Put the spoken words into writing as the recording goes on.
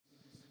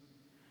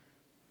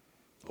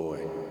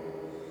boy.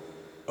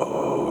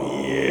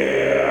 Oh,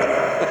 yeah.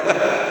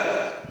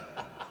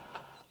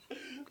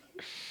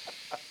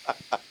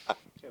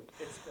 It's going.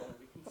 We can start.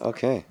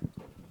 Okay.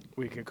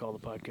 We could call the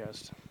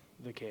podcast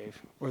The Cave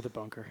or The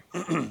Bunker.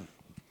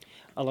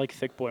 I like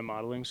Thick Boy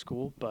Modeling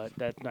School, but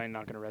that's not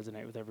going to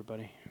resonate with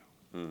everybody.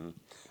 Mm-hmm.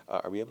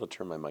 Are we able to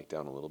turn my mic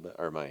down a little bit?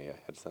 Or my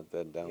headset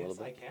down a little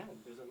bit? Yes, I can.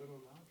 There's a little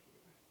knob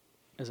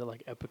here. Is it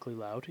like epically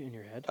loud in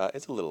your head?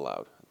 It's a little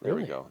loud. There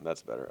we Really? go.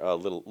 That's better. A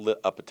little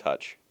up a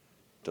touch.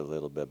 Just a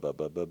little bit.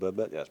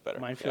 That's better.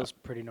 Mine feels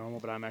pretty normal,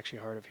 but I'm actually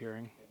hard of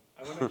hearing.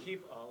 I want to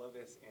keep all of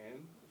this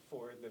in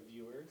for the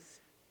viewers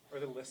or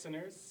the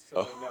listeners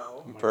so they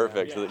know. my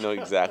Perfect. God. So they know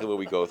exactly what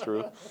we go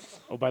through.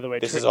 Oh, by the way,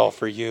 This is all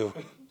for you.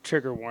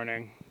 trigger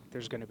warning.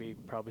 There's going to be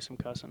probably some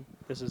cussing.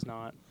 This is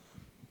not.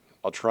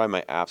 I'll try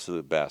my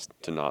absolute best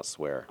to not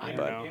swear. I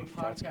but know. In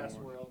That's gonna podcast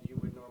work. world, you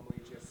would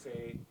normally just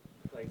say,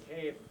 like,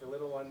 hey, if the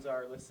little ones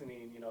are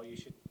listening, you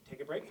should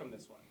take a break from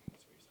this one.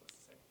 That's what you're supposed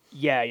to say.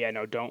 Yeah,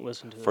 no, don't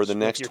listen to this. for the with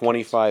next your kids.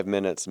 25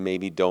 minutes,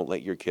 maybe don't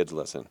let your kids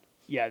listen.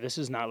 Yeah, this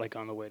is not like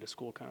on the way to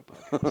school kind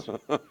of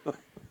podcast.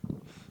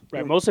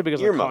 Right, mostly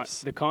because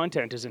Earmuffs. the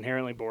content is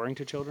inherently boring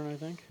to children, I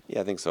think. Yeah,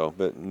 I think so.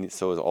 But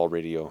so is all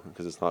radio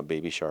because it's not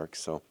Baby Shark.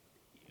 So,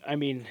 I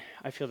mean,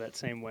 I feel that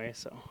same way,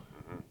 so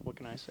what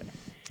can I say?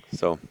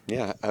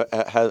 Yeah.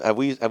 Have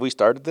we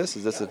started this?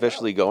 Is this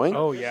officially going?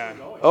 Oh, yeah.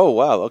 Oh,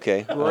 wow.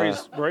 Okay.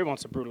 Rory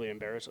wants to brutally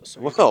embarrass us. So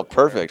he's Well, gonna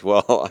perfect.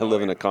 Well, I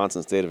live in a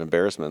constant state of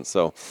embarrassment.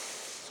 So,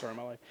 story of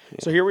my life.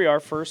 So here we are,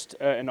 first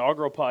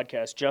inaugural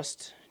podcast,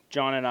 just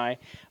John and I.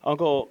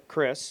 Uncle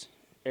Chris,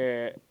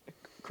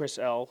 Chris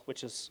L.,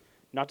 which is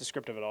not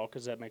descriptive at all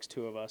because that makes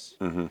two of us.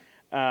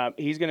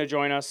 He's going to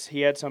join us.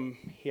 He had some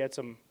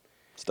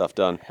stuff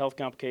done. health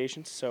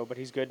complications, but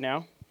he's good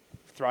now,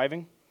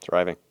 thriving.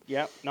 Thriving.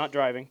 Yeah, not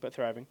driving, but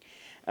thriving.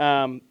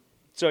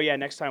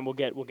 Next time we'll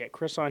get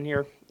Chris on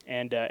here,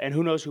 and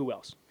who knows who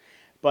else.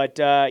 But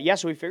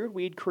so we figured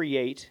we'd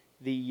create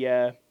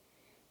the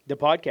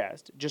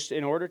podcast just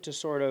in order to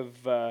sort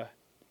of.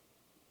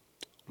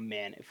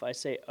 Man, if I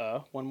say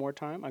one more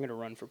time, I'm gonna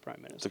run for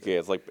prime minister. It's okay.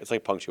 It's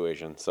like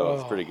punctuation, so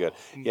it's pretty good.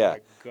 Oh, Yeah. my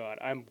God,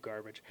 I'm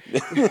garbage.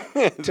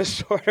 To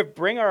sort of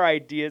bring our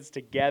ideas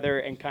together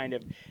and kind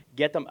of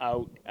get them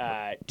out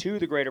to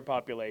the greater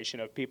population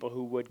of people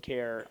who would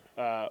care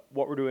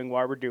what we're doing,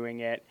 why we're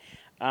doing it,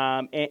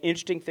 and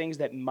interesting things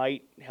that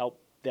might help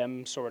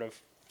them sort of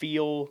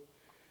feel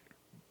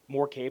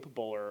more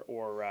capable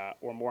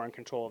or more in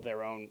control of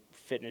their own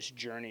fitness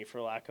journey,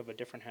 for lack of a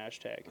different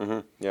hashtag.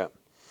 Mm-hmm. Yeah.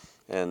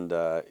 And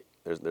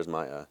there's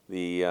my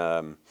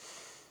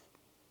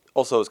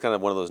also, it's kind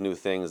of one of those new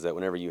things that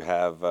whenever you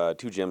have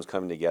two gyms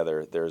coming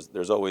together,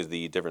 there's always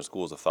the different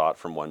schools of thought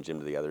from one gym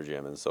to the other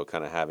gym, and so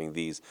kind of having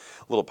these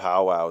little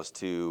powwows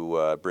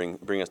to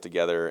bring us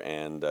together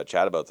and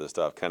chat about this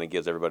stuff kind of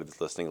gives everybody that's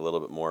listening a little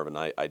bit more of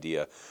an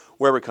idea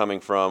where we're coming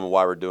from,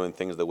 why we're doing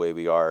things the way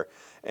we are,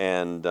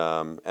 and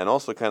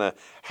also kind of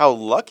how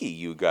lucky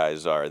you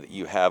guys are that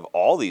you have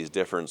all these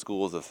different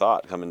schools of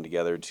thought coming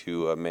together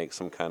to make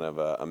some kind of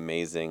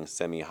amazing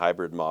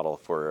semi-hybrid model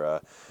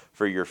for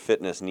your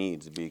fitness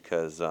needs,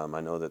 because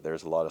I know that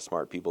there's a lot of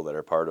smart people that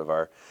are part of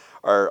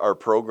our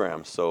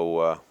program.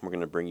 So we're going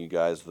to bring you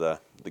guys the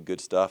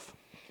good stuff.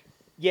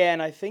 Yeah,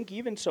 and I think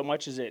even so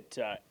much as it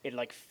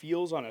like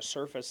feels on a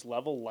surface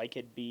level like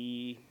it'd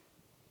be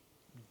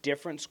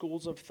different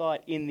schools of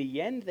thought, in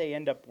the end they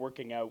end up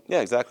working out.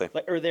 Yeah, exactly.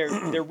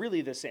 They're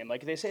really the same.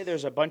 Like they say,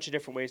 there's a bunch of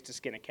different ways to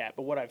skin a cat,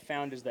 but what I've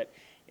found is that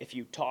if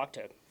you talk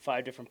to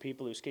 5 different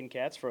people who skin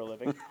cats for a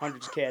living,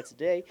 hundreds of cats a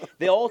day,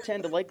 they all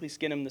tend to likely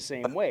skin them the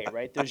same way,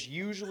 right? There's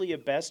usually a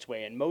best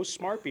way, and most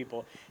smart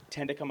people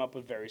tend to come up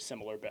with very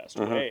similar best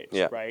ways,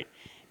 yeah. right?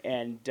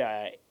 And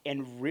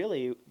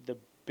really the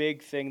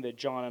big thing that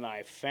John and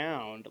I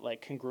found,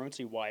 like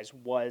congruency wise,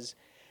 was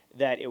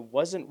that it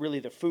wasn't really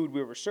the food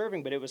we were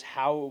serving, but it was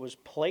how it was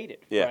plated,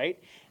 Yeah. right?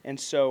 And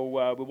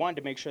so we wanted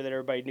to make sure that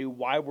everybody knew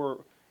why we're,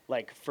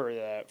 like, for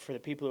the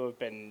people who have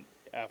been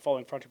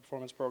following Frontier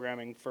Performance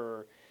Programming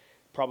for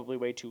probably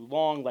way too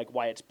long, like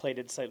why it's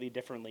plated slightly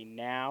differently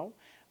now,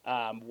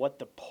 what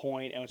the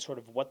point and sort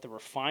of what the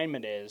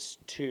refinement is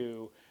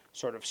to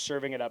sort of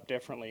serving it up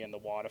differently in the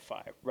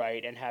Wodify,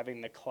 right? And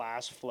having the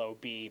class flow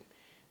be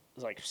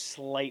like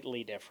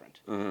slightly different.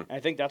 And I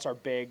think that's our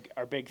big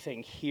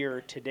thing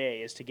here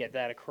today, is to get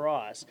that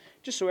across,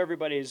 just so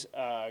everybody's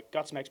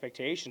got some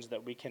expectations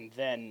that we can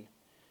then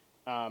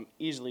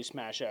easily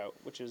smash out,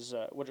 which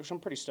I'm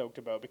pretty stoked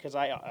about, because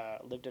I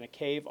lived in a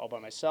cave all by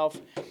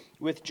myself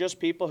with just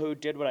people who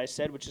did what I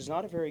said, which is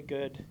not a very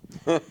good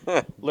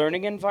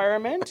learning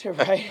environment,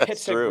 right?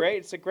 It's true.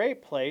 a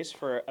great place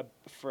for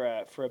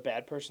a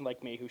bad person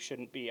like me who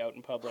shouldn't be out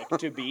in public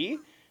to be,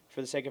 for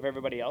the sake of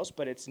everybody else,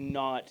 but it's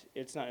not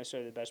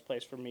necessarily the best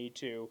place for me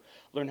to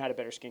learn how to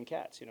better skin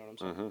cats, you know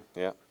what I'm saying?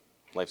 Yeah,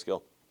 life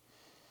skill.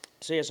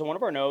 So one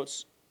of our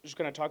notes, just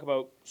going to talk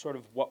about sort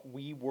of what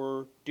we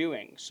were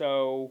doing.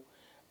 So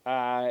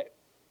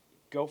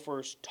go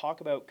first,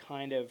 talk about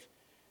kind of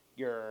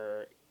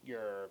your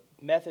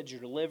methods,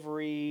 your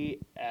delivery,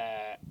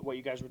 what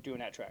you guys were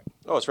doing at track?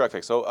 Oh, it's Track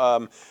Fix.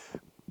 So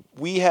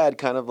we had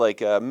kind of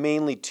like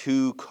mainly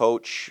two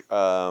coach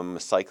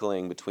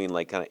cycling between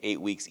like kind of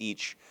 8 weeks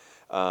each.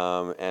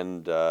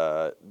 And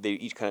they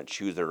each kind of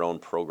choose their own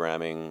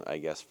programming, I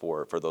guess,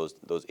 for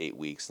those 8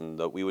 weeks. And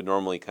we would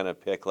normally kind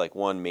of pick like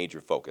one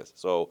major focus.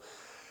 So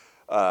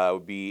it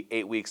would be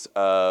 8 weeks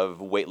of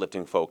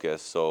weightlifting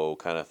focus. So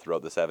kind of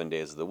throughout the 7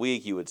 days of the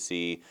week, you would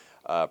see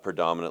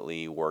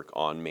predominantly work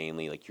on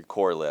mainly like your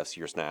core lifts,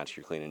 your snatch,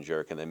 your clean and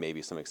jerk, and then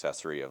maybe some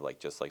accessory of like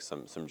just like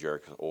some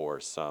jerk or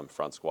some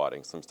front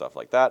squatting, some stuff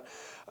like that.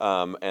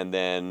 And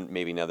then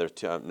maybe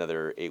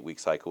another 8 week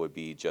cycle would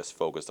be just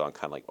focused on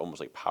kind of like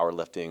almost like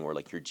powerlifting or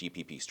like your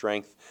GPP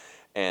strength.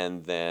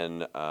 And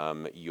then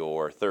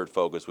your third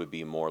focus would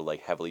be more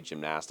like heavily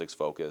gymnastics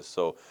focused.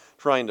 So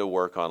trying to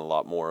work on a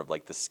lot more of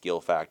like the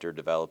skill factor,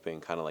 developing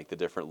kind of like the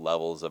different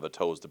levels of a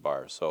toes to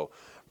bar. So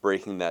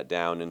breaking that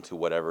down into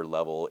whatever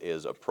level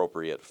is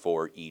appropriate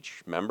for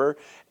each member,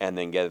 and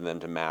then getting them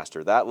to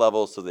master that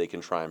level so they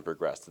can try and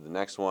progress to the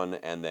next one.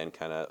 And then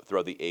kind of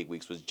throughout the 8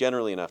 weeks was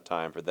generally enough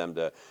time for them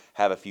to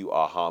have a few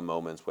aha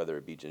moments, whether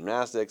it be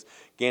gymnastics,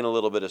 gain a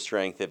little bit of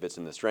strength if it's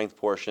in the strength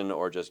portion,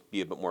 or just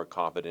be a bit more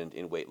confident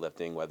in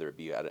weightlifting, whether it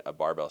be at a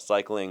barbell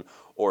cycling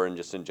or in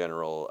just in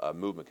general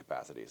movement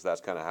capacity. So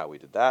that's kind of how we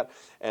did that.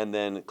 And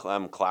then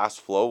class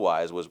flow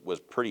wise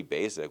was pretty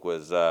basic.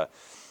 Was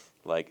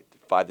like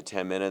 5 to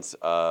 10 minutes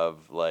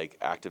of like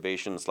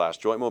activation /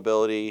 joint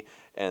mobility,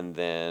 and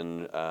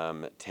then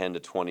 10 to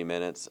 20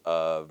 minutes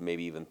of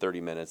maybe even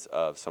 30 minutes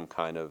of some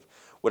kind of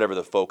whatever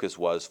the focus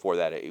was for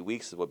that 8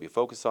 weeks is what we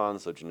focus on.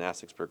 So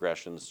gymnastics,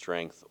 progression,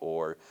 strength,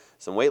 or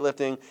some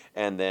weightlifting,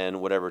 and then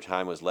whatever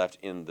time was left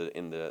in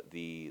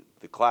the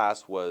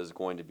class was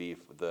going to be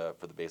for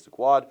the basic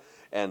WOD.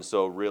 And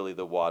so really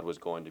the WOD was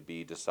going to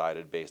be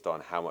decided based on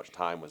how much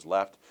time was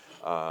left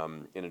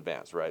in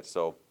advance, right?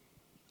 So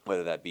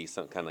whether that be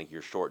some kind of like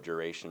your short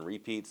duration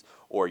repeats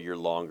or your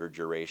longer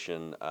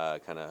duration,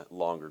 kind of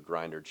longer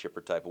grinder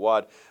chipper type of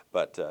WOD.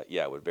 But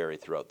yeah, it would vary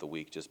throughout the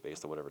week just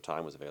based on whatever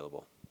time was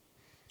available.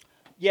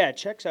 Yeah, it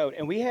checks out.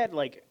 And we had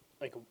like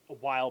a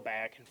while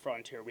back in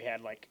Frontier, we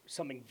had like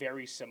something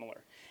very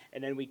similar,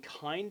 and then we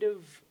kind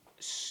of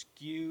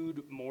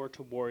skewed more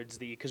towards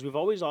because we've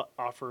always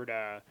offered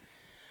a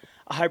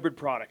hybrid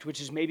product, which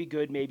is maybe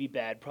good, maybe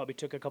bad. Probably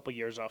took a couple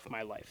years off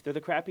my life. They're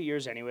the crappy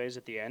years, anyways.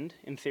 At the end,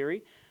 in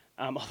theory.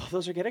 Although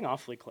those are getting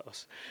awfully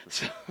close,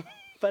 so,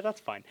 but that's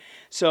fine.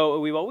 So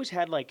we've always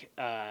had like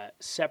a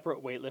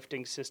separate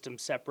weightlifting system,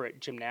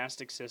 separate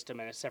gymnastics system,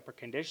 and a separate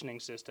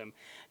conditioning system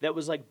that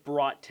was like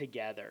brought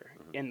together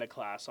in the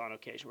class on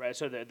occasion, right?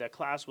 So the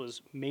class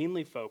was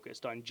mainly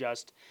focused on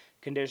just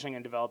conditioning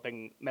and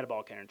developing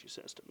metabolic energy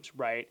systems,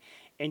 right?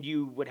 And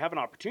you would have an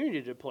opportunity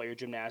to deploy your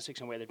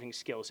gymnastics and weightlifting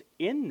skills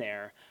in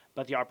there,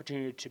 but the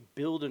opportunity to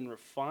build and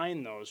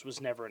refine those was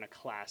never in a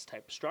class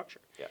type of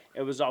structure. Yeah.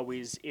 It was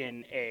always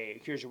in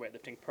here's your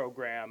weightlifting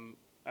program,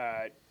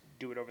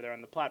 do it over there on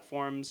the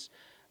platforms.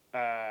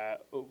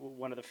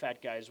 One of the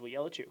fat guys will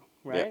yell at you,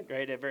 right? Yeah.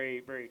 Right, a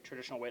very, very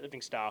traditional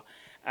weightlifting style.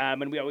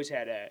 And we always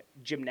had a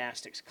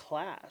gymnastics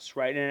class,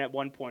 right? And at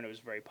one point it was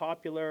very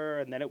popular,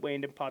 and then it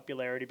waned in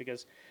popularity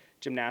because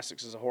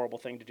gymnastics is a horrible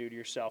thing to do to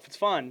yourself. It's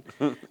fun.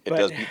 It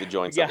does beat the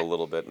joints up a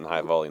little bit in high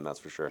volume, that's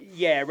for sure.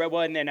 Yeah, right.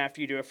 Well, and then after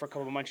you do it for a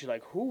couple of months, you're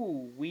like,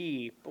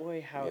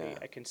 boy, howdy. Yeah.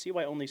 I can see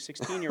why only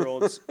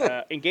 16-year-olds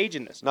engage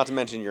in this. Not to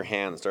mention your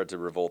hands start to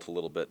revolt a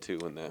little bit too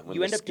when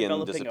You the end up skin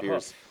developing disappears. a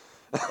hoof.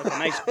 Like a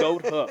nice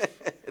goat hoof.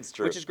 It's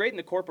true. Which is great in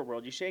the corporate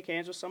world. You shake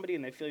hands with somebody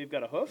and they feel you've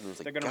got a hoof. It's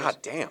They're like, gonna God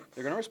damn.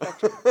 They're gonna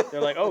respect you. They're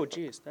like, oh,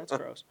 geez, that's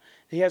gross.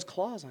 He has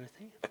claws on his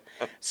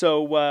hand.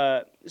 So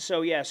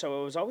it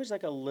was always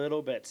like a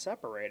little bit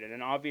separated,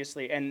 and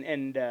obviously,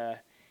 and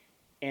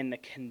the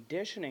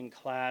conditioning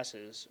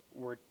classes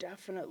were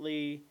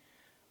definitely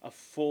a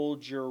full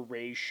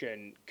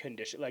duration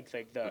condition. Like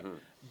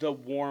the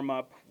warm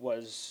up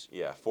was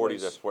 40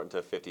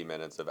 to 50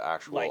 minutes of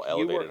actual like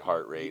elevated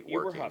heart rate you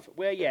working. were huffing.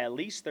 Well, yeah, at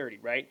least 30,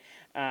 right?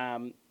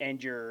 And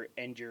your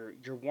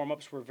warm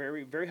ups were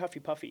very, very huffy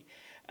puffy,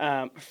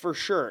 for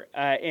sure.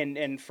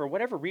 And for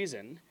whatever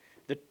reason,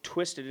 the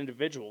twisted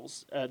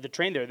individuals that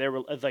trained there, they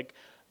were like,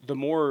 the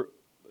more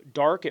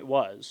dark it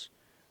was,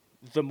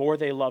 the more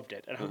they loved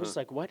it. And I was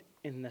like, what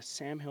in the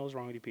Sam Hill is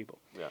wrong with you people?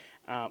 Yeah.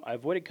 I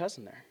avoided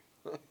cussing there.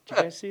 Did you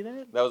guys see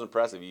that? That was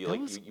impressive. You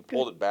was you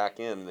pulled it back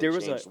in and There then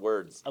was changed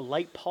words. A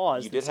light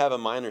pause. You did have a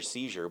minor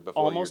seizure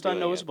before almost you were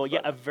doing unnoticeable. it,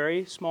 Yeah, a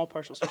very small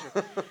partial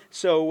seizure.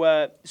 So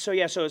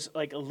it's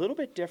like a little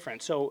bit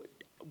different. So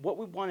what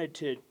we wanted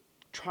to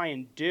try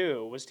and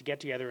do was to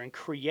get together and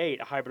create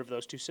a hybrid of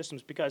those two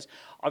systems, because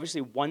obviously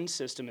one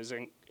system is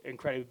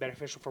incredibly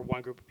beneficial for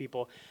one group of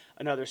people,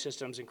 another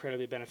system is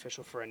incredibly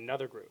beneficial for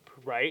another group,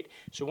 right?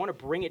 So we want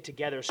to bring it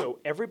together so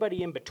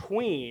everybody in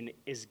between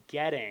is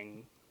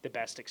getting the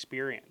best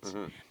experience.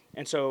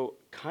 And so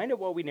kind of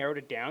what we narrowed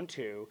it down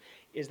to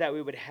is that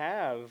we would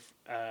have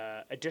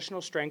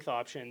additional strength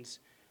options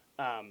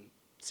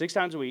 6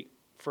 times a week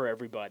for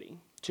everybody,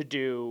 to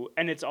do,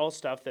 and it's all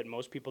stuff that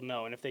most people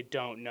know. And if they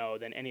don't know,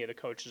 then any of the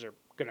coaches are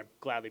going to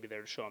gladly be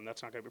there to show them.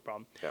 That's not going to be a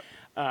problem.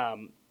 Yeah.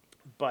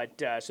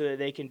 But so that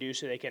they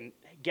can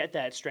get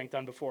that strength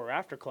on before or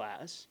after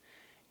class,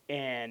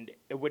 and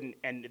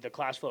the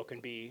class flow can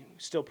be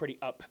still pretty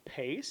up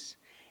pace,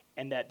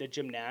 and that the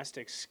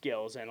gymnastics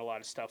skills and a lot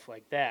of stuff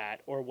like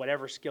that, or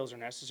whatever skills are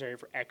necessary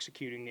for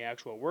executing the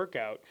actual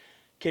workout,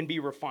 can be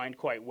refined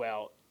quite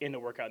well in the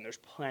workout, and there's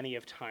plenty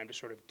of time to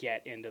sort of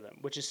get into them,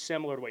 which is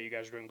similar to what you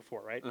guys were doing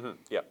before, right?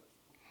 Yeah.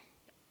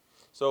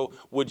 So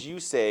would you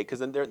say, because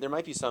then there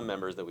might be some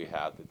members that we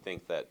have that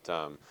think that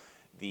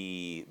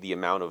the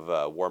amount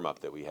of warm up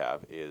that we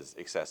have is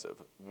excessive.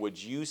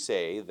 Would you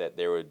say that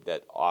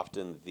that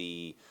often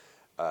the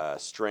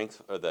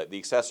strength or the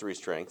accessory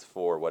strength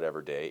for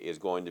whatever day is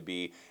going to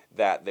be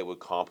that would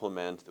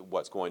complement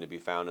what's going to be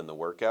found in the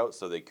workout,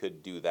 so they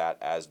could do that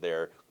as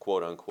their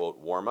quote unquote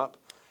warm up,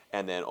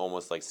 and then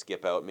almost like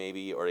skip out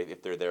maybe, or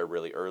if they're there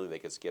really early, they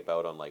could skip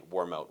out on like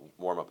warm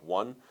up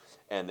 1,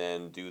 and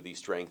then do the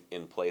strength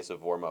in place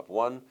of warm up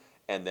 1,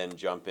 and then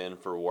jump in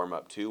for warm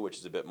up 2, which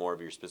is a bit more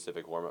of your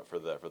specific warm up for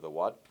the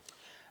WOD.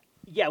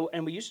 Yeah,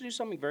 and we used to do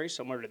something very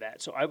similar to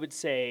that. So I would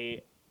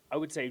say I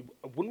wouldn't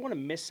want to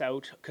miss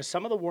out, because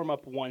some of the warm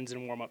up 1s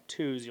and warm up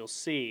 2s you'll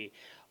see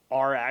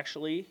are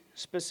actually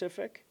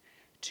specific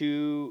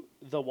to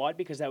the WOD,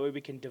 because that way we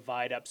can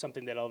divide up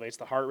something that elevates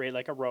the heart rate,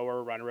 like a rower,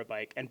 a runner, a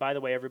bike. And by the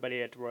way,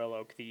 everybody at Royal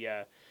Oak,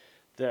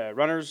 the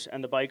runners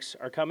and the bikes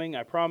are coming.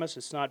 I promise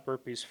it's not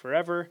burpees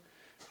forever.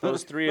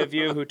 Those 3 of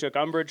you who took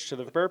umbrage to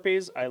the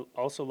burpees, I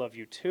also love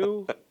you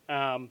too.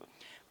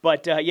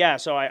 But yeah,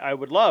 so I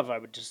would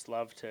just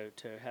love to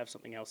have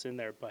something else in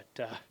there, but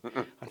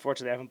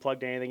unfortunately I haven't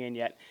plugged anything in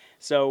yet.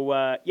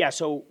 So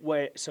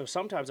so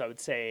sometimes I would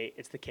say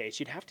it's the case.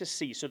 You'd have to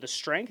see. So the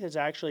strength is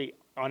actually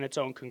on its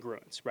own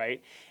congruence,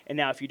 right? And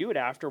now if you do it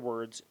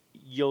afterwards,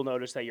 you'll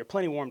notice that you're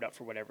plenty warmed up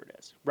for whatever it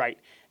is, right?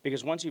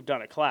 Because once you've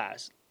done a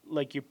class,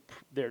 like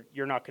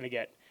you're not going to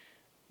get,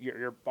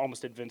 you're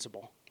almost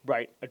invincible.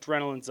 Right,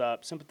 adrenaline's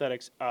up,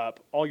 sympathetics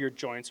up, all your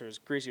joints are as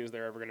greasy as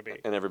they're ever going to be.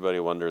 And everybody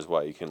wonders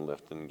why you can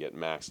lift and get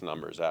max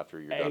numbers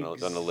after you're done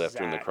a lift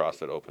during the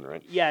CrossFit Open,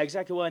 right? Yeah,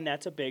 exactly. Well, and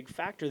that's a big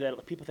factor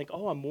that people think,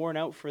 oh, I'm worn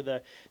out for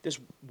this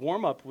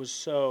warm-up was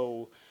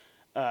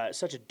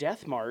such a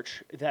death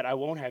march that I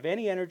won't have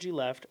any energy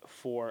left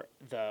for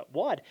the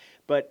WOD.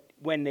 But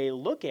when they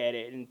look at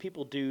it and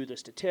people do the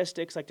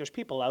statistics, like there's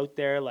people out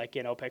there like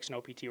in OPEX and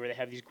OPT where they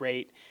have these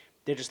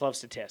they just love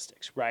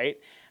statistics, right?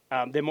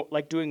 They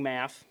like doing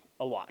math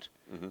a lot,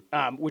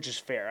 which is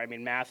fair. I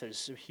mean, math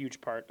is a huge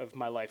part of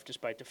my life,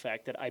 despite the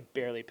fact that I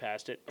barely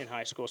passed it in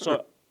high school.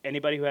 So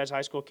anybody who has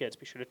high school kids,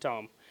 be sure to tell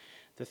them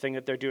the thing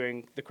that they're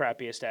doing the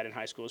crappiest at in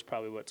high school is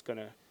probably what's going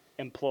to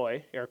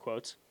employ, air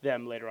quotes,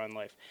 them later on in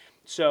life.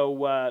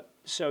 So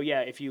yeah,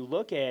 if you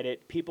look at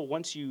it, people,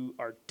 once you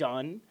are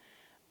done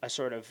a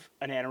sort of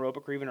an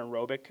anaerobic or even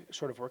aerobic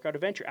sort of workout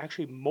event, you're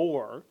actually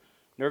more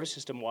nervous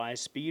system-wise,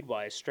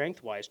 speed-wise,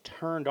 strength-wise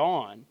turned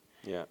on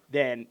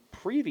than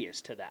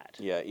previous to that.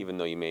 Yeah, even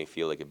though you may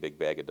feel like a big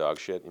bag of dog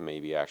shit, you may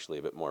be actually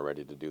a bit more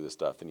ready to do the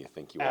stuff than you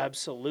think you are.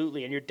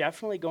 Absolutely, and you're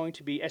definitely going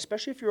to be,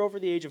 especially if you're over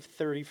the age of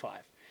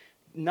 35,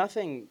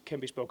 nothing can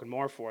be spoken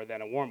more for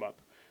than a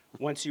warm-up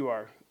once you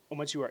are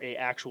a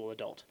actual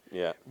adult.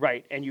 Yeah.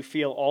 Right, and you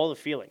feel all the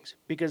feelings.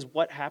 Because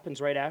what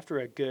happens right after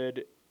a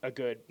good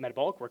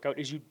metabolic workout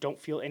is you don't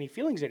feel any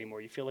feelings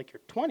anymore. You feel like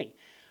you're 20.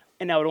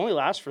 And now it only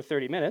lasts for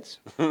 30 minutes,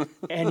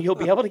 and you'll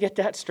be able to get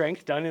that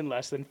strength done in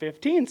less than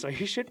 15, so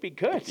you should be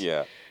good.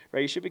 Yeah. Right,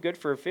 you should be good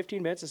for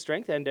 15 minutes of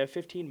strength and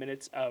 15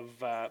 minutes of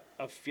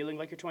feeling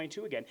like you're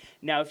 22 again.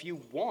 Now, if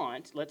you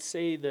want, let's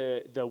say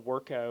the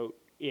workout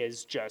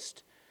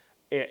just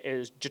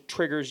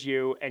triggers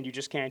you and you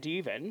just can't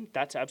even,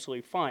 that's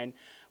absolutely fine.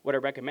 What I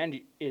recommend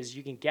is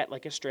you can get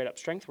like a straight up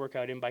strength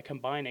workout in by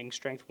combining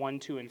strength 1,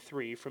 2, and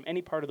 3 from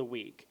any part of the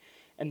week,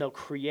 and they'll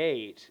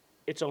create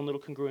its own little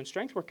congruent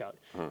strength workout.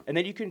 And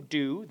then you can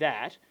do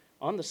that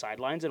on the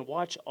sidelines and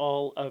watch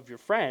all of your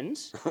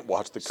friends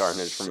watch the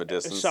carnage from a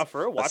distance.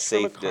 Suffer, watch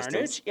from the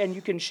carnage, and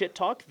you can shit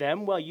talk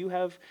them while you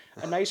have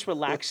a nice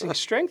relaxing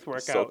strength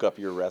workout. Soak up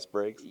your rest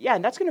breaks. Yeah,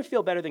 and that's going to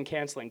feel better than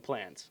canceling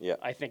plans. Yeah.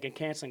 I think, and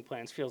canceling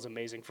plans feels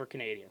amazing for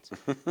Canadians,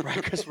 right?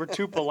 Because we're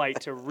too polite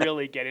to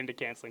really get into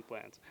canceling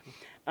plans.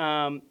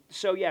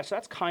 So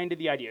that's kind of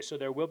the idea. So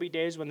there will be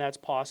days when that's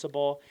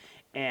possible.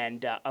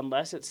 And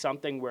unless it's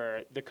something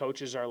where the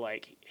coaches are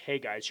like, hey,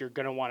 guys, you're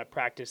going to want to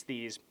practice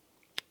these,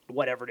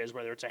 whatever it is,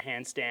 whether it's a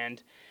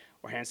handstand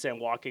or handstand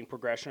walking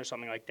progression or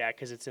something like that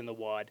because it's in the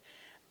WOD,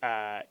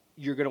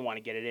 you're going to want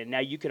to get it in. Now,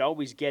 you could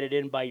always get it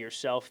in by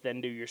yourself, then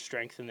do your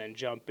strength, and then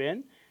jump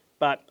in.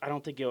 But I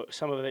don't think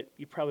some of it,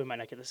 you probably might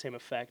not get the same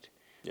effect.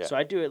 Yeah. So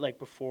I do it like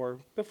before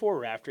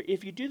or after.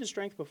 If you do the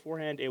strength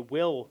beforehand, it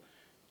will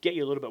get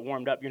you a little bit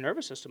warmed up. Your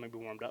nervous system may be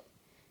warmed up,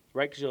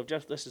 right? Because you'll have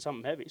just listed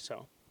something heavy,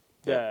 so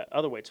the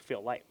other weights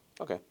feel light.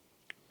 Okay.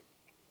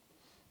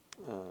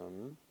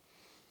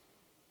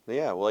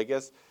 Yeah, well, I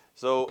guess,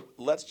 so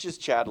let's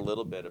just chat a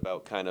little bit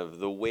about kind of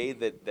the way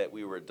that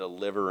we were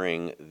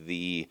delivering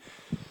the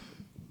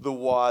the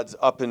WODs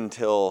up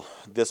until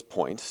this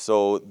point.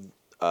 So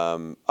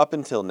up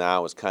until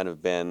now, it's kind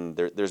of been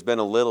there's been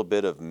a little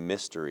bit of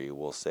mystery,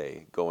 we'll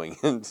say, going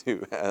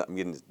into.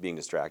 Being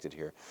distracted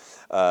here.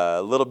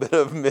 A little bit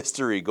of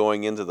mystery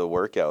going into the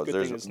workouts.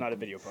 Good thing it's not a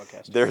video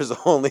podcast. There's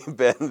only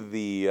been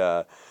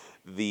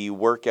the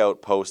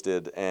workout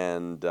posted,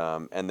 and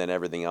then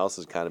everything else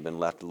has kind of been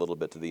left a little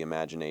bit to the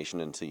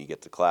imagination until you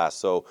get to class.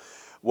 So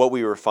what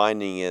we were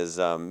finding is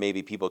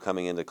maybe people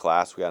coming into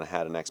class, we kind of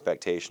had an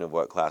expectation of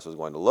what class was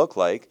going to look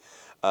like,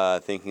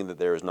 thinking that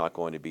there was not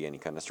going to be any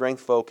kind of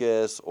strength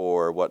focus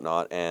or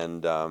whatnot,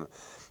 and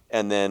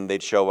then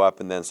they'd show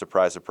up, and then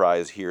surprise,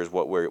 surprise, here's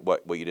what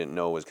you didn't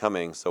know was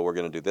coming. So we're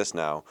going to do this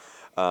now.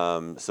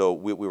 So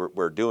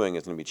we're doing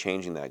is going to be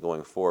changing that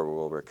going forward,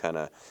 where we're kind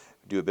of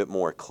do a bit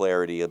more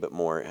clarity, a bit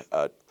more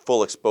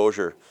full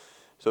exposure,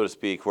 so to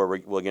speak, where we're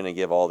going to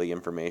give all the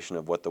information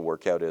of what the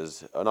workout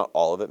is, not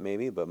all of it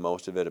maybe, but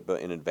most of it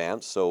in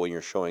advance. So when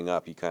you're showing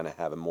up, you kind of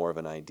have more of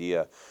an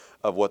idea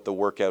of what the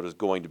workout is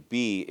going to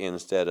be,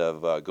 instead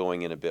of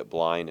going in a bit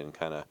blind and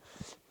kind of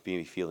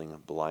maybe feeling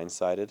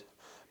blindsided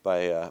by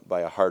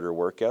a harder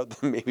workout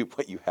than maybe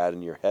what you had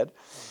in your head.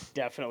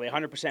 Definitely,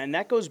 100%. And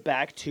that goes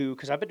back to,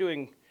 because I've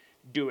been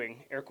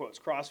doing air quotes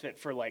CrossFit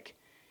for like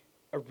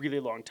a really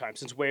long time,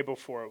 since way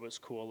before it was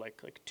cool,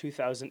 like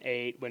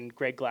 2008, when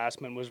Greg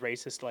Glassman was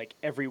racist like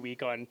every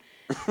week on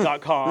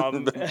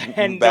 .com,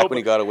 and Back when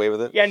he got away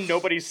with it. Yeah,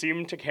 nobody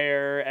seemed to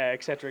care,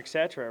 et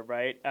cetera,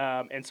 right?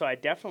 And so I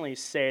definitely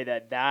say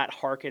that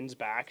harkens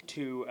back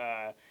to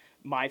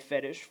my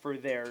fetish for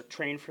their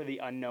train for the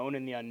unknown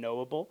and the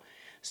unknowable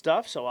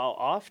stuff. So I'll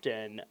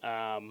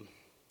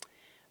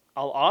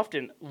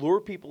often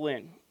lure people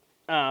in,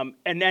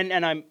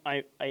 and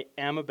I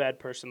am a bad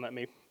person. Let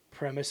me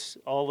premise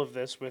all of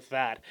this with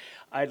that.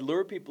 I'd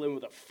lure people in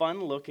with a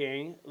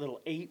fun-looking little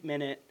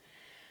 8-minute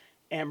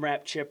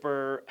AMRAP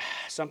chipper,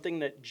 something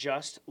that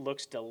just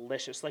looks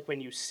delicious. Like when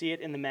you see it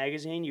in the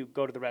magazine, you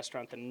go to the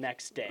restaurant the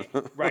next day,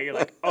 right? You're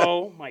like,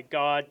 oh my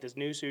God, this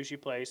new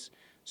sushi place,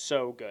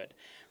 so good,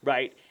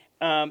 right?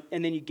 And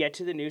then you get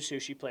to the new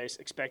sushi place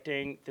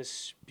expecting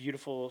this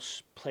beautiful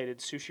plated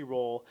sushi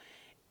roll,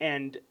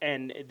 and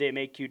they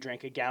make you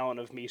drink a gallon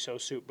of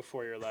miso soup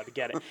before you're allowed to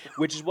get it,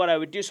 which is what I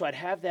would do. So I'd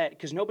have that,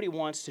 because nobody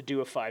wants to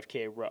do a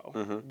 5K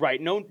row, right?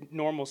 No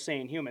normal,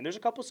 sane human. There's a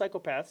couple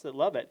psychopaths that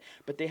love it,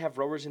 but they have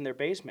rowers in their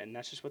basement, and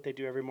that's just what they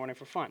do every morning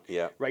for fun,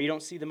 right? You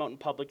don't see them out in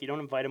public. You don't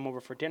invite them over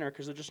for dinner,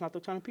 because they're just not the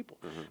kind of people.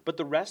 But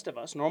the rest of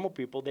us, normal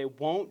people, they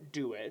won't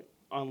do it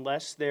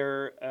unless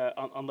they're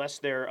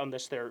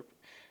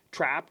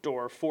trapped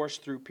or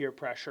forced through peer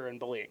pressure and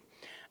bullying.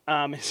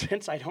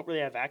 Since I don't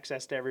really have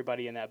access to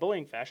everybody in that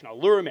bullying fashion, I'll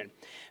lure them in.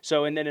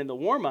 So, and then in the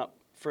warm-up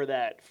for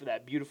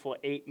that beautiful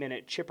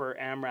 8-minute chipper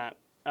AMRAP,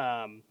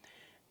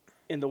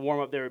 in the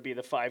warm-up there would be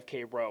the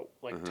 5K row,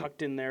 like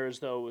tucked in there as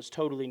though it was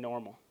totally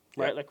normal,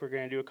 right? Like we're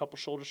going to do a couple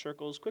shoulder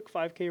circles, quick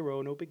 5K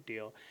row, no big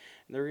deal.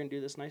 And they're going to do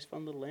this nice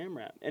fun little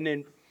AMRAP. And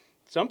then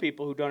some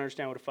people who don't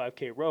understand what a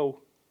 5K row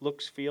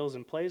looks, feels,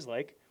 and plays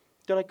like,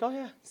 they're like, oh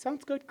yeah,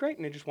 sounds good, great,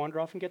 and they just wander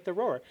off and get their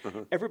rower.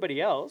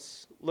 Everybody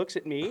else looks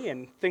at me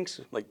and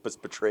thinks, like, was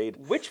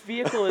betrayed. Which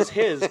vehicle is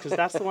his? Because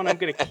that's the one I'm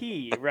going to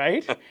key,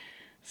 right?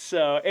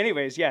 So,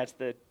 anyways, yeah, it's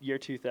the year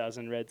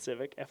 2000 red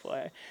Civic,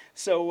 FYI.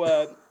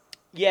 So,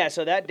 yeah,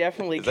 so that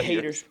definitely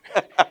caters.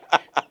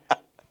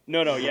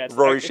 No, yeah.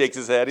 Rory shakes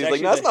his head. He's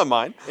like, no, that's not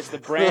mine. It's the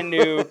brand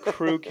new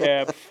crew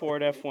cab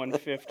Ford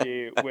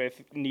F-150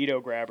 with Nito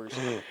grabbers.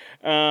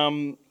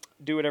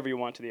 Do whatever you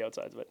want to the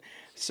outsides of it.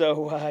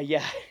 So,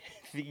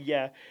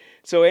 yeah.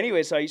 So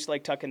anyway, so I used to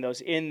like tucking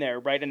those in there,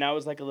 right? And that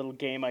was like a little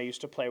game I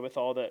used to play with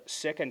all the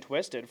sick and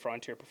twisted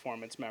Frontier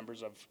Performance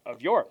members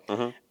of yore.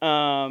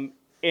 And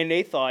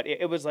they thought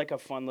it was like a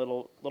fun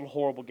little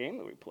horrible game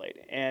that we played,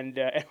 and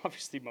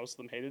obviously most of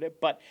them hated it.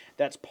 But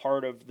that's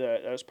part of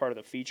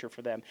the feature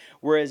for them.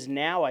 Whereas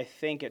now I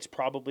think it's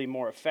probably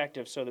more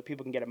effective, so that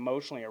people can get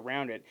emotionally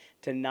around it,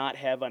 to not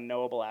have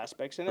unknowable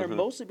aspects in there.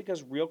 Mostly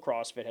because real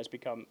CrossFit has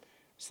become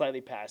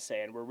slightly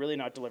passe, and we're really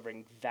not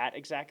delivering that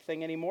exact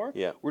thing anymore.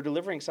 Yeah. We're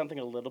delivering something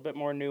a little bit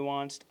more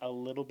nuanced, a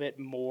little bit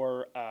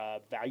more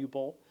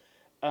valuable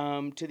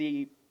to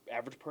the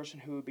average person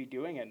who would be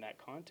doing it in that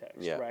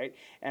context, right?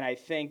 And I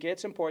think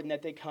it's important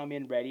that they come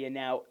in ready. And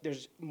now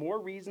there's more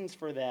reasons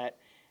for that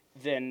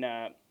than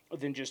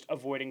just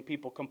avoiding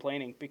people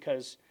complaining,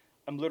 because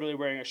I'm literally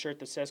wearing a shirt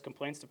that says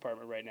Complaints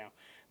Department right now.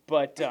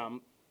 But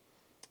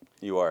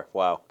you are.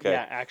 Wow. Okay.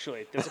 Yeah,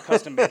 actually, there's a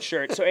custom-made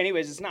shirt. So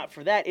anyways, it's not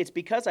for that. It's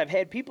because I've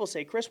had people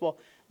say, Chris, well,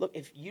 look,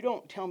 if you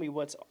don't tell me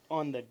what's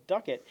on the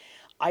docket,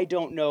 I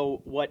don't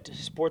know what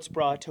sports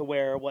bra to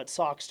wear, what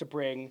socks to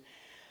bring,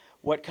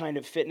 what kind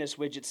of fitness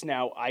widgets.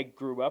 Now, I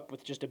grew up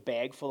with just a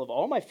bag full of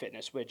all my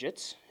fitness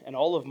widgets and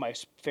all of my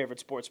favorite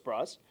sports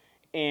bras.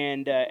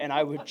 And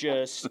I would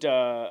just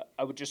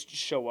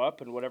show up,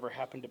 and whatever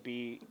happened to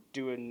be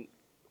doing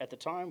at the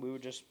time, we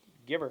would just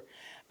give her.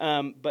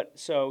 But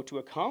so to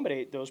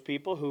accommodate those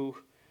people who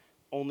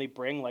only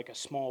bring like a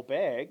small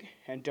bag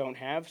and don't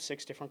have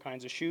 6 different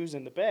kinds of shoes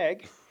in the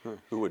bag.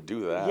 Who would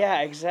do that?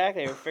 Yeah,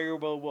 exactly. I figure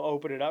we'll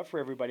open it up for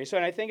everybody. So,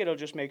 and I think it'll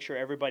just make sure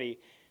everybody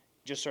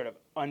just sort of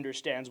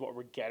understands what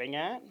we're getting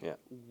at Yeah.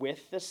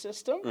 with the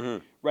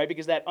system, right?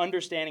 Because that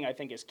understanding, I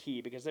think, is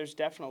key, because there's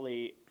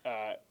definitely,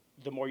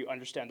 the more you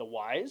understand the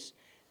whys,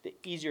 the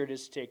easier it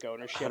is to take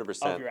ownership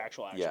 100%. of your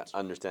actual Yeah, actions.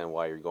 understand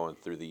why you're going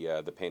through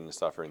the pain and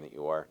suffering that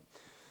you are.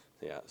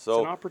 Yeah. It's So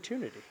an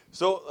opportunity.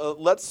 So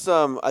let's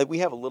we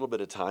have a little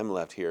bit of time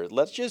left here.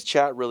 Let's just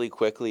chat really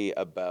quickly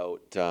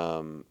about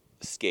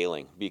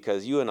scaling,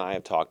 because you and I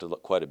have talked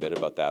quite a bit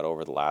about that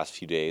over the last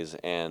few days,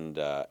 and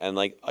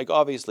like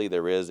obviously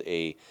there is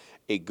a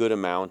good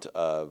amount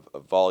of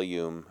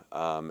volume,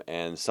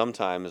 and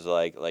sometimes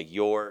like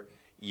your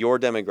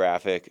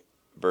demographic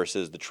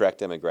versus the Trek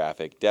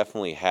demographic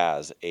definitely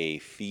has a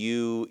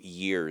few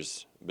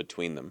years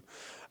between them.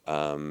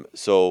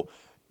 So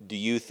do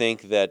you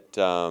think that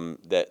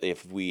that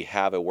if we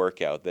have a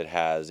workout that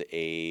has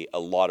a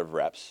lot of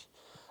reps,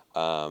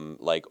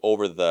 like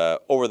over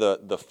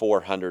the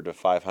 400 to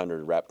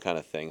 500 rep kind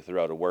of thing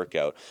throughout a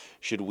workout,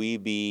 should we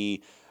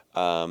be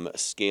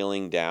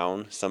scaling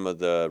down some of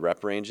the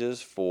rep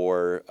ranges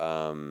for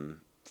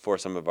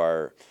some of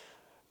our,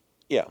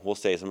 yeah, we'll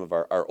say some of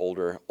our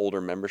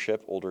older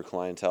membership, older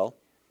clientele?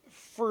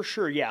 For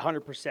sure, yeah,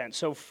 100%.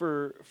 So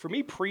for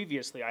me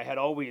previously, I had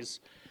always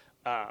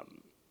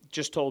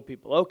just told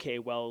people, okay,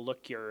 well,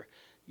 look, you're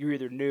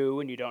either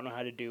new and you don't know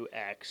how to do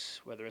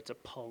X, whether it's a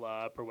pull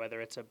up or whether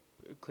it's a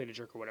clean and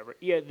jerk or whatever.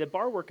 Yeah, the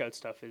bar workout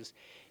stuff is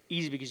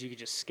easy because you can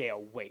just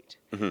scale weight.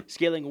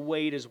 Scaling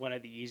weight is one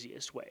of the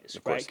easiest ways,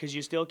 right? course. Because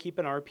you still keep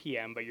an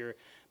RPM, but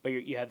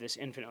you have this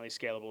infinitely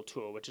scalable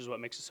tool, which is what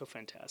makes it so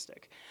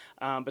fantastic.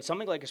 But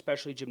something like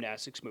especially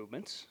gymnastics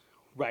movements,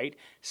 right?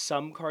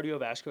 Some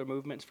cardiovascular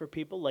movements for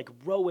people, like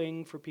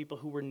rowing for people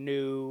who were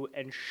new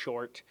and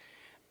short,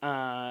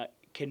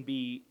 can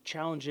be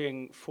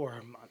challenging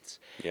for months.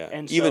 Yeah,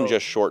 And even so-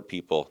 just short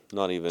people,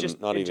 not even Just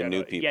not in even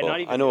new general. Yeah, people.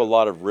 not even I know a new.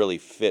 lot of really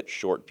fit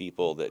short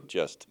people that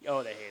just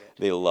Oh, they hate it.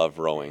 they love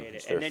rowing. hate it.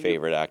 It's And their then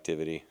favorite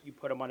activity. You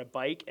put them on a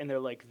bike, and they're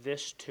like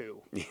this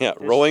too. Yeah, This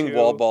rowing, too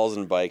wall balls,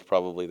 and bike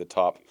probably the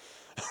top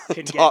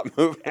can top get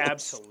movements.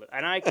 absolute.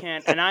 And I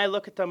can't. And I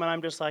look at them, and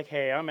I'm just like,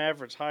 hey, I'm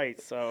average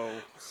height, so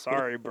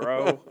sorry,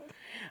 bro.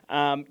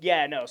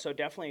 Yeah, no. So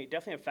definitely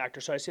a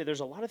factor. So I say there's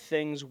a lot of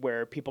things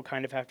where people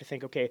kind of have to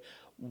think, okay,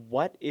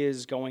 what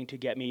is going to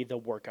get me the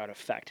workout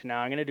effect? Now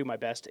I'm going to do my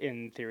best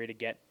in theory to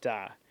get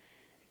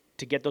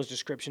those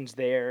descriptions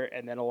there,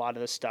 and then a lot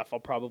of the stuff I'll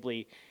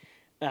probably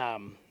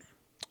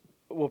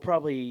we'll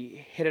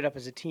probably hit it up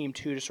as a team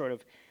too, to sort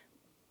of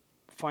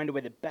find a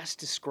way that best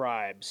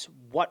describes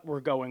what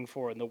we're going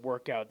for in the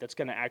workout that's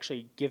going to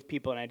actually give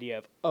people an idea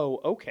of, oh,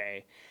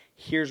 okay,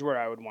 here's where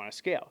I would want to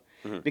scale.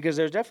 Because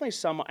there's definitely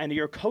some, and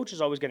your coach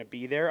is always going to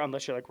be there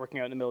unless you're like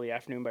working out in the middle of the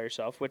afternoon by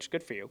yourself, which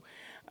good for you.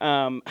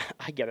 I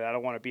get it. I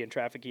don't want to be in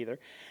traffic either.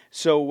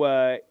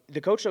 So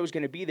the coach is always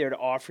going to be there to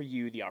offer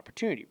you the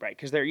opportunity, right?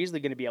 Because they're easily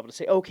going to be able to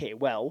say, okay,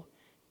 well,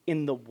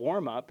 in the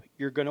warm-up,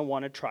 you're going to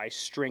want to try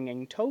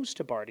stringing toes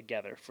to bar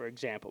together, for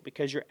example,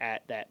 because you're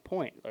at that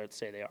point. Let's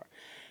say they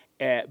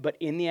are. But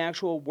in the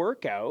actual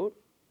workout,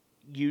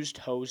 use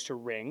toes to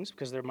rings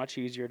because they're much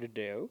easier to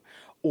do,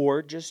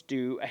 or just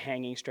do a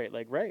hanging straight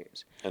leg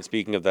raise. And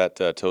speaking of that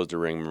toes to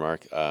ring,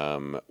 Mark,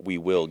 we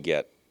will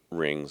get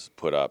rings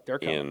put up They're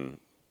coming.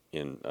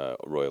 in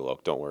Royal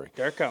Oak. Don't worry.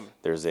 They're coming.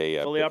 There's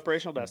a Fully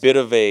operational desktop. bit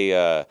of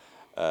a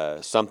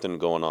something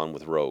going on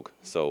with Rogue.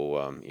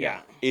 So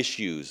Yeah.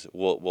 issues.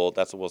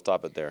 We'll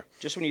stop it there.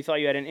 Just when you thought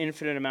you had an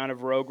infinite amount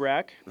of rogue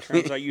rack,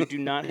 turns out you do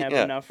not have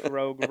Yeah. enough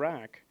rogue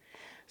rack.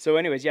 So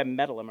anyways, yeah,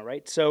 metal, am I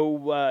right?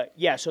 So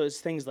so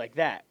it's things like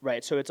that,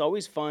 right? So it's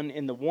always fun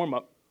in the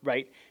warm-up,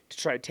 right, to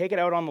try to take it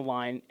out on the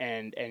line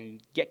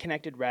and get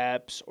connected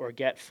reps or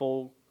get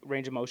full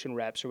range of motion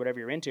reps or whatever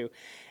you're into.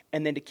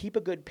 And then to keep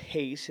a good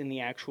pace in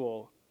the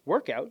actual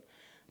workout,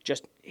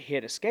 just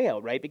hit a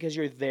scale, right? Because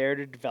you're there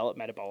to develop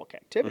metabolic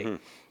activity.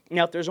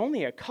 Now, if there's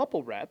only a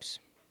couple reps,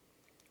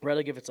 right,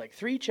 like if it's like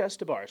 3 chest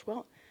to bars,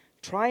 well,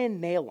 try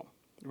and nail them,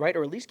 right?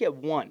 Or at least get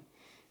one.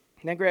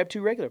 And then grab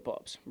 2 regular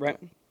pull-ups, right?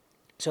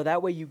 So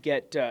that way you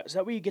get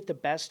the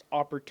best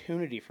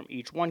opportunity from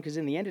each one, because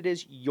in the end it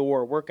is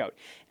your workout.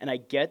 And I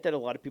get that a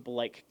lot of people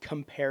like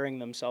comparing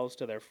themselves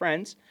to their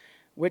friends,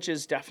 which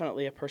is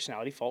definitely a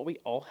personality fault we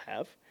all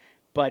have.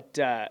 But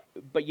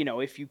you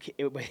know, if you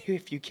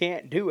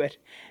can't do it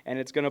and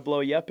it's going to blow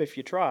you up if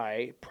you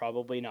try,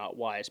 probably not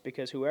wise,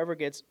 because whoever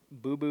gets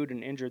boo-booed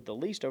and injured the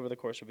least over the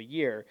course of a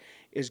year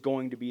is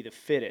going to be the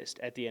fittest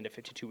at the end of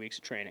 52 weeks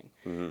of training,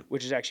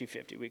 which is actually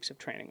 50 weeks of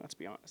training, let's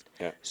be honest.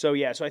 Yeah. So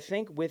I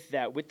think with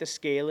that, with the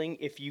scaling,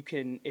 if you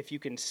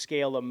can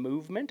scale a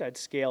movement, I'd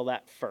scale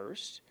that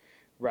first,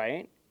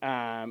 right?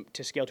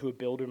 To scale to a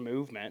builder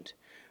movement.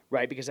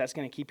 right? Because that's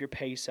going to keep your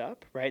pace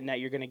up, right? And that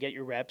you're going to get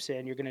your reps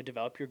in. You're going to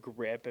develop your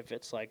grip if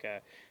it's like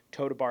a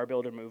toe to bar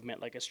builder movement,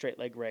 like a straight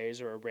leg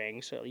raise or a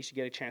ring. So at least you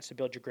get a chance to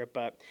build your grip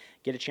up,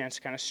 get a chance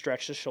to kind of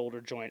stretch the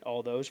shoulder joint,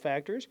 all those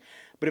factors.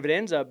 But if it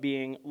ends up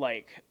being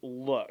like,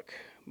 look,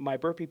 my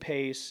burpee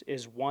pace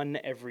is 1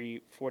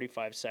 every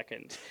 45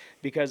 seconds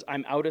because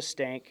I'm out of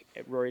stank.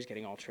 Rory's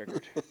getting all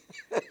triggered.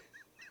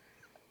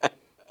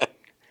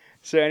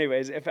 So,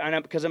 anyways,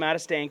 because I'm out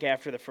of stank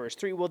after the first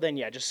 3, well, then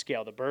yeah, just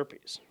scale the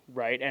burpees,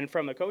 right? And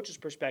from the coach's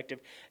perspective,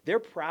 they're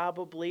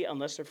probably,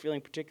 unless they're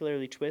feeling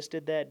particularly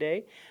twisted that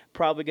day,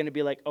 probably going to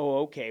be like,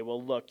 oh, okay,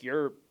 well, look,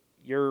 you're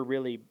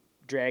really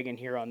dragging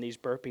here on these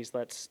burpees.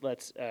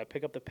 Let's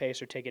pick up the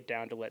pace or take it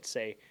down to, let's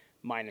say,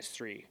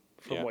 -3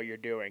 from what you're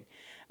doing,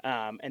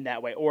 and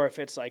that way, or if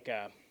it's like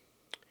a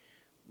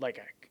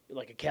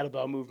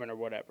kettlebell movement or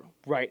whatever,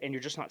 right? And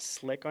you're just not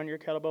slick on your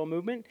kettlebell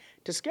movement.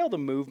 To scale the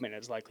movement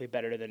is likely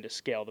better than to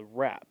scale the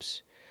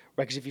reps,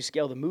 right? Because if you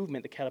scale the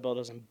movement, the kettlebell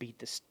doesn't beat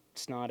the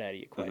snot out of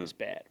you quite as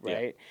bad,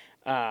 right?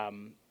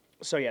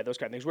 So yeah, those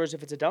kind of things. Whereas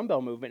if it's a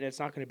dumbbell movement and it's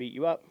not going to beat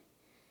you up,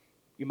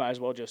 you might as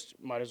well just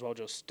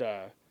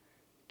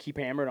keep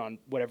hammered on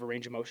whatever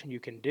range of motion you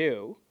can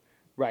do,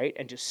 right?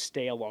 And just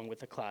stay along with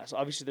the class.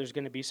 Obviously, there's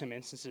going to be some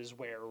instances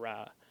where,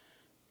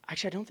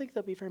 actually, I don't think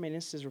there'll be very many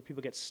instances where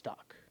people get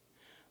stuck,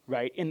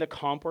 right? In the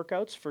comp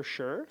workouts, for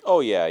sure.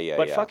 Oh, yeah.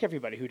 But fuck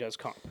everybody who does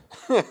comp,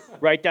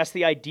 right? That's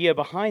the idea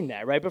behind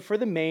that, right? But for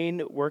the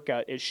main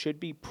workout, it should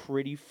be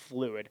pretty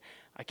fluid.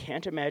 I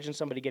can't imagine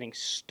somebody getting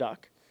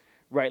stuck,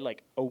 right?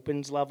 Like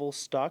opens level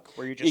stuck,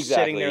 where you're just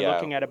sitting there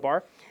looking at a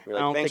bar. You're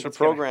like, thanks for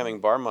programming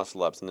bar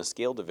muscle ups in the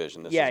scale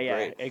division. This is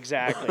great.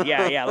 Exactly.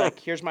 Yeah. Like,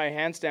 here's my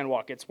handstand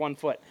walk. It's 1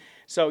 foot.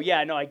 So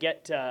yeah, no, I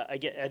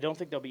don't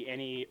think there'll be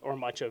any or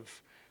much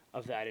of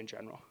that in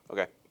general.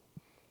 Okay,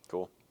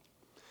 cool.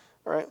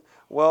 All right.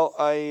 Well,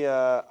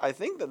 I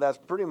think that's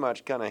pretty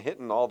much kind of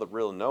hitting all the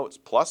real notes,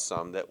 plus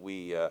some that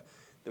we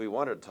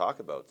wanted to talk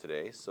about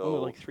today. So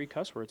like 3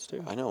 cuss words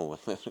too. I know.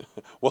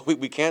 Well,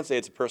 we can't say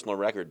it's a personal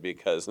record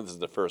because this is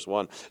the first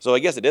one. So I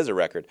guess it is a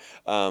record.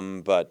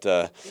 But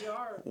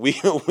we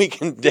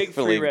can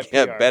definitely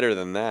get better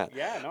than that.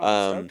 Yeah, no,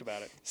 I'm stoked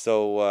about it.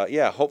 So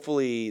yeah,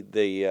 hopefully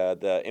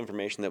the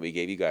information that we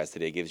gave you guys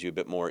today gives you a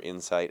bit more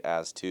insight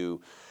as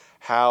to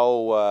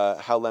how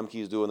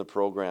Lemke is doing the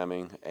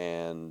programming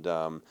and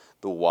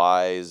the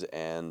whys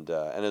and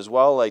as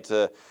well like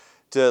to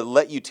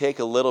let you take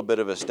a little bit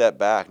of a step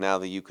back now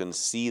that you can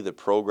see the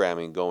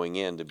programming going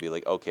in to be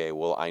like, okay,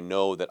 well, I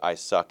know that I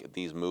suck at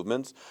these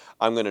movements.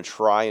 I'm going to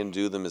try and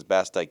do them as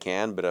best I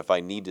can, but if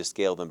I need to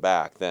scale them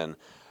back, then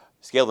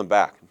scale them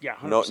back. Yeah,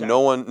 100%.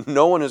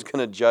 No one is going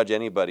to judge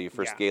anybody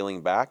for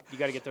scaling back. You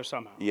got to get there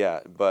somehow.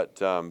 Yeah,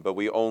 but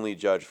we only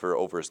judge for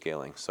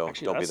overscaling, so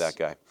actually, don't be that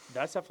guy.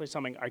 That's definitely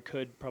something I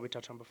could probably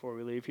touch on before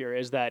we leave here,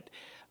 is that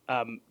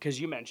because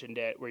you mentioned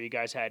it, where you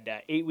guys had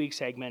 8-week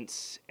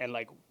segments and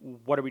like,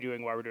 what are we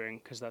doing, why we're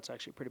doing, because that's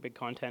actually pretty big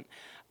content.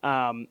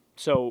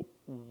 So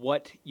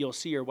what you'll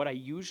see, or what I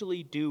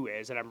usually do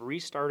is, and I'm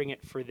restarting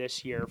it for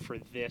this year for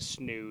this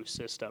new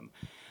system,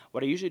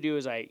 what I usually do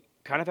is I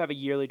kind of have a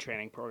yearly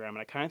training program,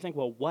 and I kind of think,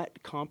 well,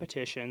 what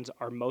competitions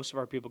are most of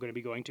our people going to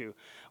be going to,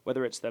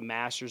 whether it's the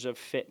Masters of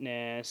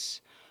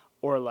Fitness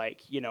or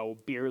like,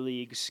 beer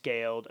league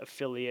scaled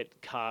affiliate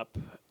cup,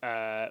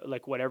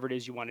 like whatever it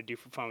is you want to do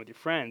for fun with your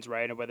friends,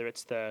 right? And whether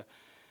it's the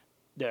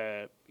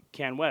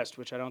Can West,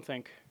 which I don't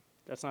think,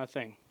 that's not a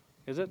thing.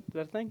 Is it? Is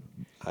that a thing?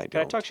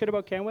 Can I talk shit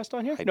about Can West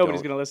on here?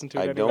 Nobody's going to listen to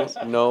it anyways.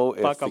 I don't know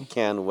if the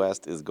Can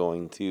West is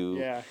going to...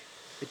 Yeah.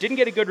 It didn't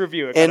get a good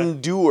review.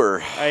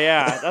 Endure.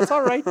 Yeah, that's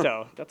all right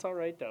though.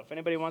 If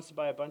anybody wants to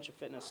buy a bunch of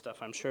fitness stuff,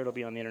 I'm sure it'll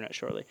be on the internet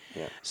shortly.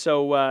 Yeah.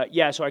 So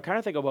so I kind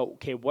of think about,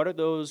 okay, what are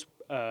those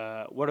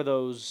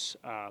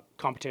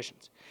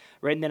competitions,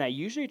 right? And then I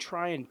usually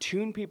try and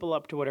tune people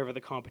up to whatever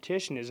the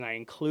competition is, and I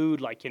include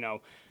like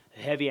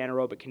heavy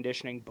anaerobic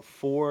conditioning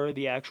before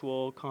the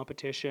actual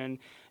competition,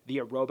 the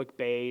aerobic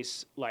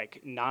base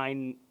like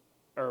 9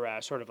 or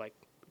sort of like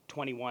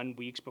 21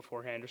 weeks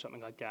beforehand or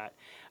something like that,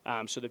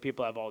 so that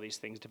people have all these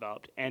things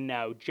developed. And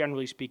now,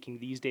 generally speaking,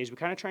 these days, we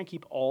kind of try and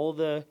keep all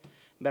the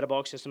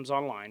metabolic systems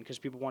online because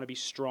people want to be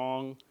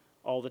strong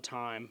all the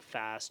time,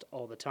 fast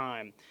all the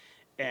time,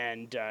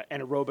 and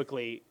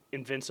aerobically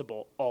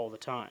invincible all the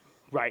time.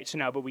 Right. So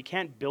now, but we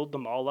can't build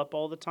them all up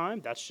all the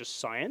time. That's just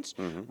science.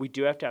 Mm-hmm. We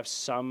do have to have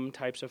some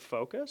types of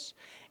focus,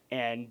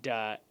 and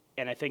I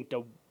think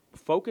the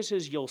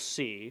focuses you'll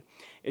see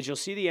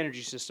the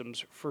energy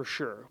systems for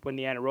sure. When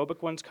the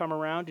anaerobic ones come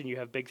around and you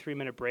have big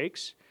 3-minute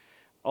breaks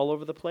all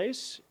over the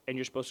place and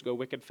you're supposed to go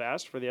wicked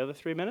fast for the other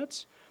 3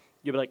 minutes,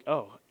 you'll be like,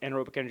 oh,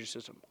 anaerobic energy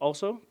system.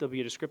 Also, there'll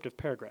be a descriptive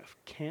paragraph.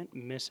 Can't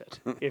miss it.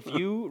 If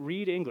you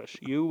read English,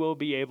 you will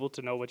be able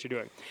to know what you're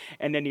doing.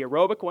 And then the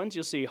aerobic ones,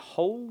 you'll see,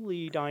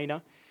 holy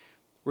Dinah,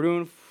 we're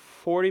doing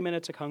 40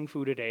 minutes of Kung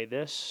Fu today.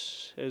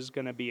 This is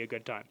going to be a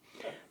good time.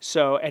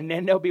 So, and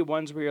then there'll be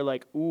ones where you're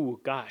like,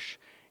 ooh, gosh,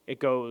 it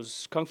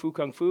goes Kung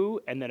Fu,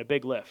 and then a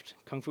big lift.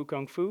 Kung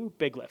Fu,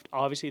 big lift.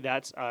 Obviously,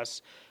 that's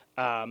us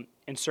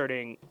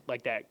inserting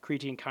like that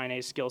creatine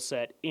kinase skill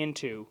set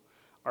into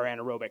our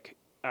anaerobic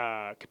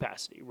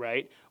capacity,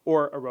 right?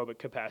 Or aerobic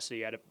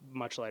capacity at a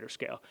much lighter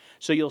scale.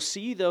 So you'll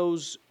see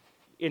those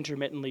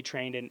intermittently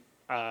trained in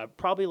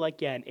probably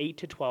like, an 8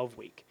 to 12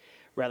 week,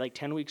 right? Like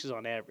 10 weeks is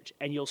on average.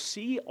 And you'll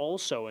see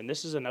also, and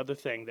this is another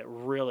thing that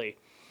really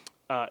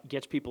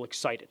gets people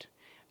excited,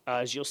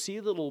 is you'll see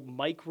little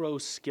micro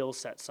skill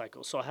set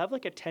cycles. So I'll have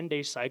like a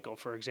 10-day cycle,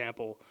 for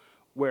example,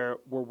 where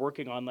we're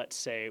working on, let's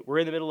say, we're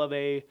in the middle of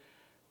a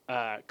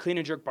clean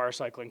and jerk bar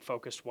cycling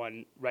focused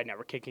one right now.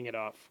 We're kicking it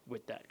off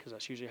with that because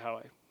that's usually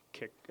how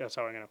that's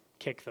how I'm going to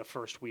kick the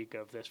first week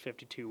of this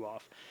 52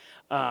 off.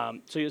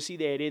 So you'll see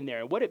that in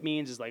there. And what it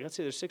means is, like, let's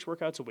say there's 6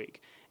 workouts a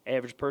week.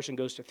 Average person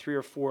goes to 3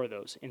 or 4 of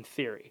those in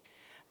theory.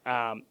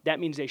 That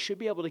means they should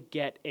be able to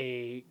get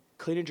a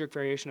clean and jerk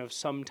variation of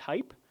some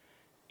type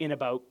in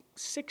about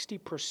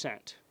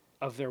 60%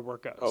 of their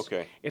workouts.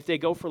 Okay. If they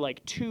go for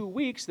like 2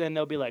 weeks, then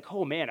they'll be like,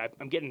 oh man,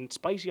 I'm getting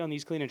spicy on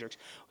these clean and jerks.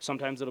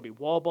 Sometimes it'll be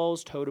wall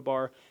balls, toe to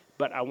bar,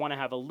 but I want to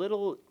have a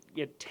little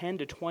 10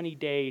 to 20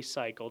 day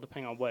cycle,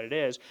 depending on what it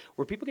is,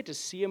 where people get to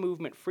see a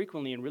movement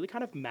frequently and really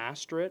kind of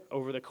master it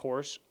over the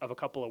course of a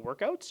couple of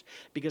workouts,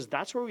 because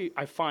that's where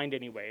I find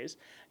anyways,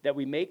 that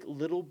we make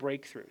little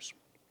breakthroughs.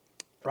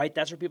 Right,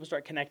 that's where people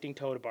start connecting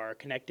toe to bar,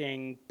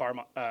 connecting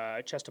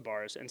chest to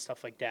bars and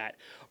stuff like that,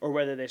 or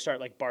whether they start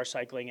like bar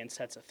cycling in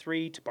sets of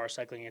 3 to bar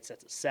cycling in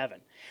sets of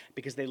 7,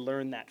 because they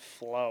learn that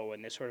flow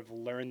and they sort of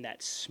learn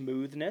that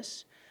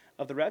smoothness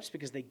of the reps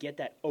because they get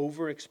that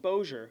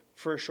overexposure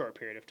for a short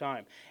period of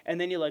time, and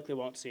then you likely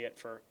won't see it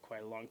for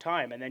quite a long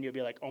time, and then you'll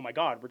be like, oh my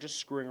God, we're just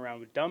screwing around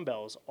with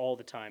dumbbells all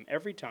the time,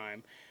 every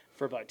time,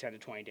 for about 10 to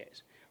 20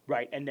 days.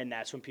 Right, and then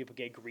that's when people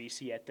get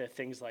greasy at the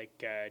things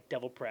like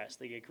devil press.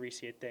 They get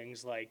greasy at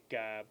things like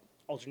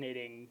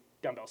alternating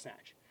dumbbell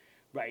snatch,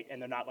 right? And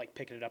they're not like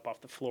picking it up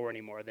off the floor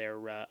anymore. They're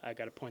I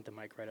got to point the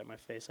mic right at my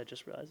face. I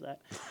just realized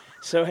that.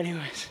 So,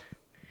 anyways,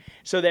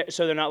 so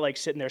they're not like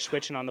sitting there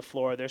switching on the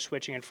floor. They're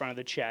switching in front of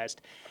the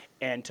chest,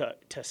 and to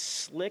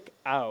slick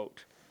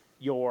out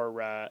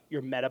your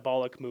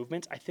metabolic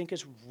movements, I think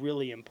is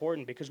really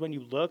important, because when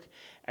you look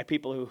at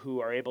people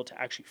who are able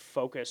to actually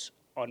focus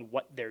on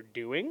what they're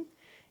doing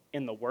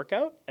in the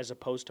workout as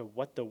opposed to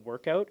what the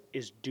workout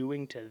is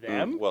doing to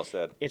them. Well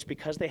said. It's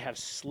because they have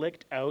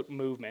slicked out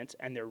movements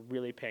and they're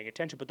really paying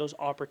attention. But those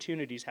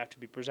opportunities have to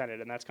be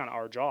presented, and that's kind of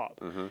our job,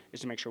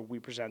 is to make sure we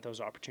present those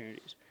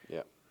opportunities.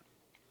 Yeah.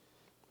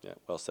 Yeah,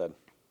 well said.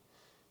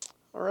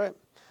 All right.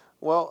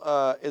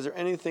 Well, is there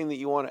anything that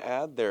you want to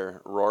add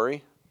there,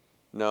 Rory?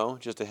 No?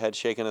 Just a head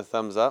shake and a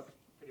thumbs up?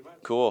 Pretty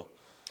much. Cool.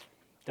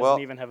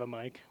 Doesn't even have a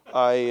mic. What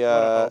I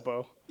a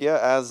hobo. Yeah,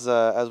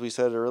 as we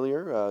said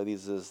earlier,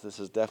 this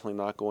is definitely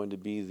not going to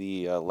be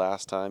the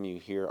last time you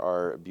hear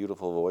our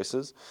beautiful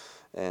voices,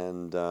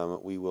 and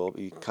we will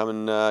be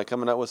coming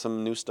out with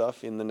some new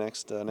stuff in the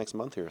next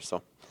month here.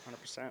 So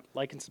 100%.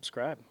 Like and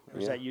subscribe. Or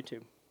is Yeah. that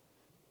YouTube?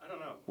 I don't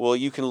know. well,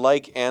 you can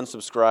like and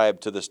subscribe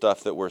to the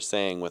stuff that we're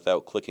saying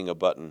without clicking a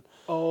button.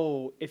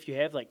 Oh, if you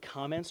have like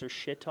comments or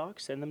shit talk,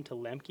 send them to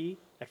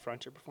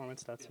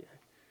lemke@frontierperformance.ca.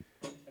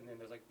 And then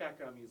there's like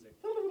background music.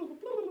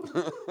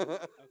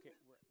 Okay.